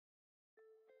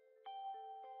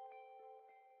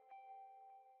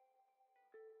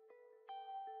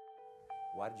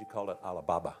Why did you call it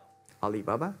Alibaba?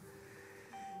 Alibaba?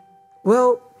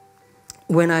 Well,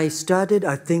 when I started,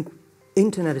 I think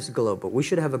internet is global. We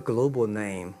should have a global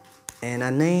name. And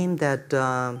a name that,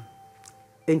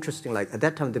 interesting, like at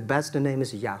that time, the best name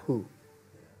is Yahoo,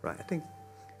 right?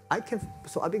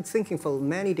 So I've been thinking for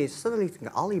many days, suddenly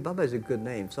think Alibaba is a good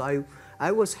name. So I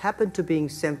happened to be in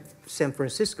San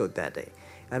Francisco that day.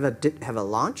 I did have a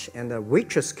lunch, and the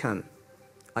waitress came.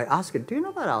 I asked her, do you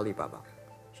know about Alibaba?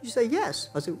 She said, yes.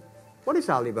 I said, what is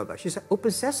Alibaba? She said,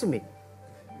 Open Sesame.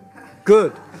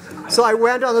 Good. So I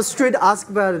went on the street,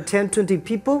 asked about 10, 20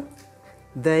 people.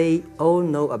 They all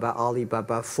know about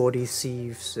Alibaba, 40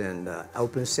 Thieves, and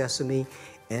Open Sesame.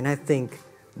 And I think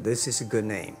this is a good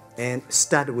name. And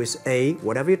start with A.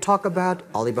 Whatever you talk about,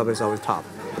 Alibaba is always top.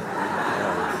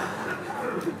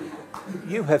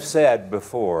 You have said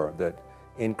before that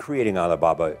in creating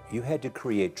Alibaba, you had to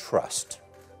create trust.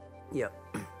 Yeah.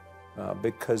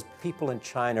 Because people in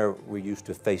China were used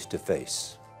to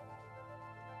face-to-face.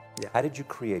 Yeah. How did you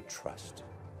create trust?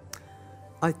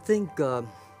 I think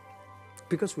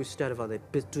because we started about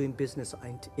doing business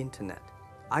on the internet.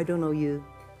 I don't know you,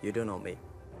 you don't know me.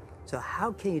 So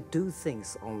how can you do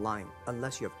things online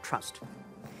unless you have trust?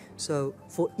 So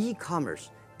for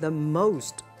e-commerce, the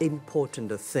most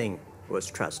important thing was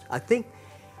trust. I think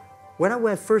when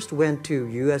I first went to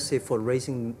USA for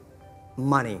raising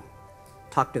money,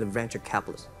 talk to the venture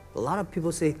capitalists, a lot of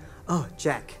people say, oh,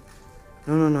 Jack,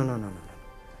 no.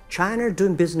 China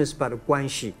doing business by the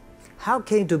guanxi. How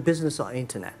can you do business on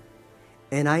internet?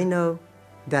 And I know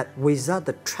that without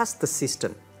the trust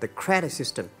system, the credit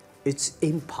system, it's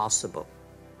impossible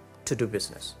to do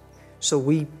business. So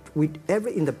in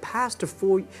the past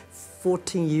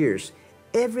 14 years,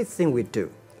 everything we do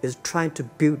is trying to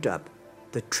build up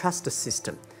the trust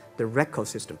system, the record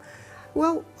system.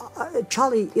 Well,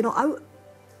 Charlie, you know,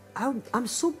 I'm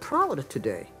so proud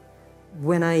today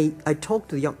when I talk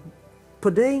to the young.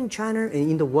 Today in China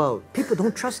and in the world, people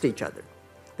don't trust each other.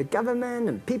 The government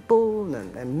and people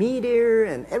and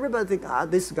media and everybody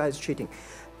think, this guy's cheating.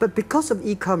 But because of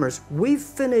e-commerce, we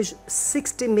finish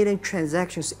 60 million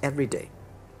transactions every day.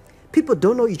 People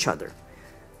don't know each other.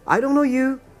 I don't know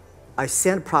you, I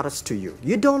send products to you.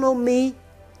 You don't know me,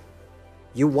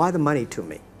 you wire the money to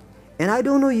me. And I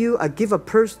don't know you, I give a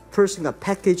person a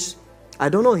package, I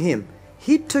don't know him.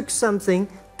 He took something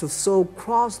to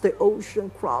cross the ocean,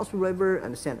 cross the river,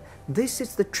 and send. This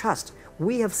is the trust.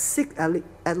 We have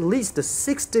at least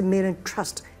 60 million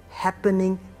trust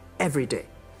happening every day.